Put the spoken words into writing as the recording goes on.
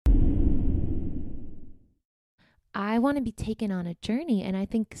I want to be taken on a journey, and I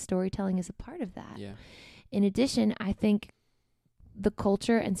think storytelling is a part of that. Yeah. In addition, I think the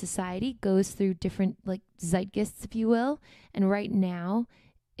culture and society goes through different like zeitgeists, if you will. And right now,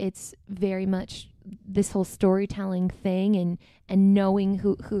 it's very much this whole storytelling thing, and knowing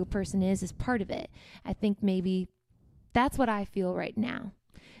who a person is part of it. I think maybe that's what I feel right now.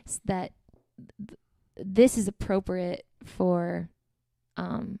 That this is appropriate for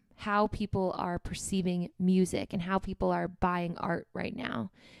how people are perceiving music and how people are buying art right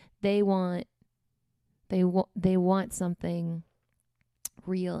now. They want something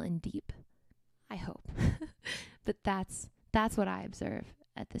real and deep, I hope. But that's what I observe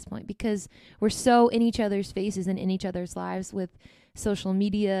at this point, because we're so in each other's faces and in each other's lives with social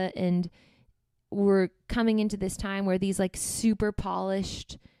media, and we're coming into this time where these like super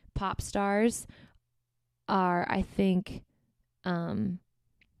polished pop stars are, I think, let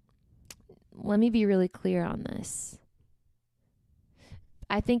me be really clear on this.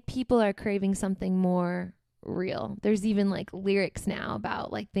 I think people are craving something more real. There's even like lyrics now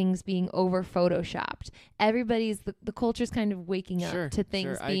about like things being over photoshopped. Everybody's the culture's kind of waking up to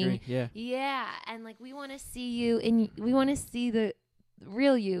things being, I agree. Yeah, and like we want to see you, and we want to see the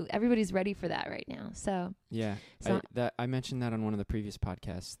real you. Everybody's ready for that right now. So yeah. I mentioned that on one of the previous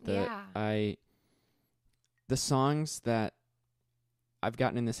podcasts. The songs that I've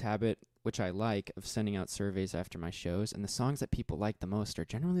gotten in this habit, which I like, of sending out surveys after my shows, and the songs that people like the most are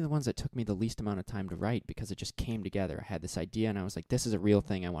generally the ones that took me the least amount of time to write, because it just came together. I had this idea and I was like, this is a real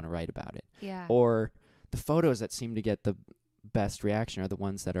thing, I want to write about it. Yeah. Or the photos that seem to get the best reaction are the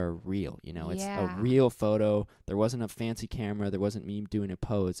ones that are real. It's a real photo. There wasn't a fancy camera. There wasn't me doing a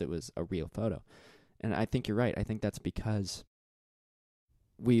pose. It was a real photo. And I think you're right. I think that's because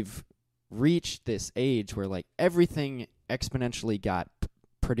we've reached this age where like everything exponentially got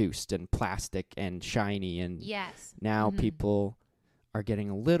produced and plastic and shiny, and now people are getting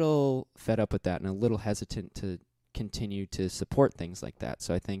a little fed up with that and a little hesitant to continue to support things like that.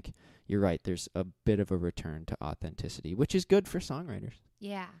 So I think you're right. There's a bit of a return to authenticity, which is good for songwriters.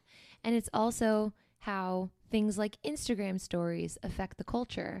 Yeah. And it's also how things like Instagram stories affect the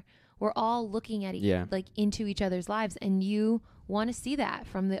culture. We're all looking at like into each other's lives, and you want to see that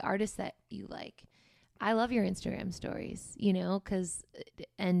from the artists that you like. I love your Instagram stories,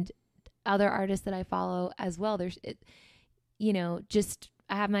 and other artists that I follow as well. Just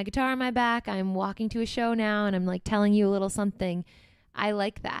I have my guitar on my back. I'm walking to a show now, and I'm like telling you a little something. I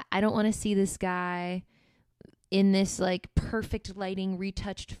like that. I don't want to see this guy in this like perfect lighting,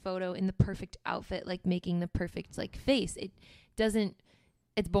 retouched photo in the perfect outfit, like making the perfect like face.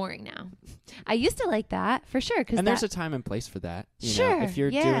 It's boring now. I used to like that for sure. And there's a time and place for that. If you're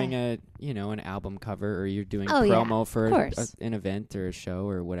doing an album cover, or you're doing promo for an event or a show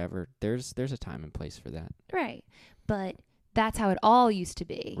or whatever, there's a time and place for that. Right. But that's how it all used to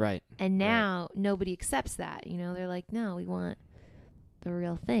be. Right. And now nobody accepts that. They're like, no, we want the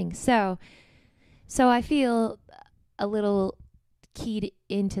real thing. So I feel a little keyed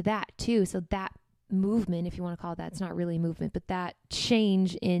into that too. So that movement, if you want to call it that, it's not really a movement, but that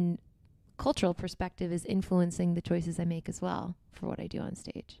change in cultural perspective is influencing the choices I make as well for what I do on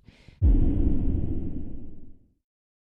stage.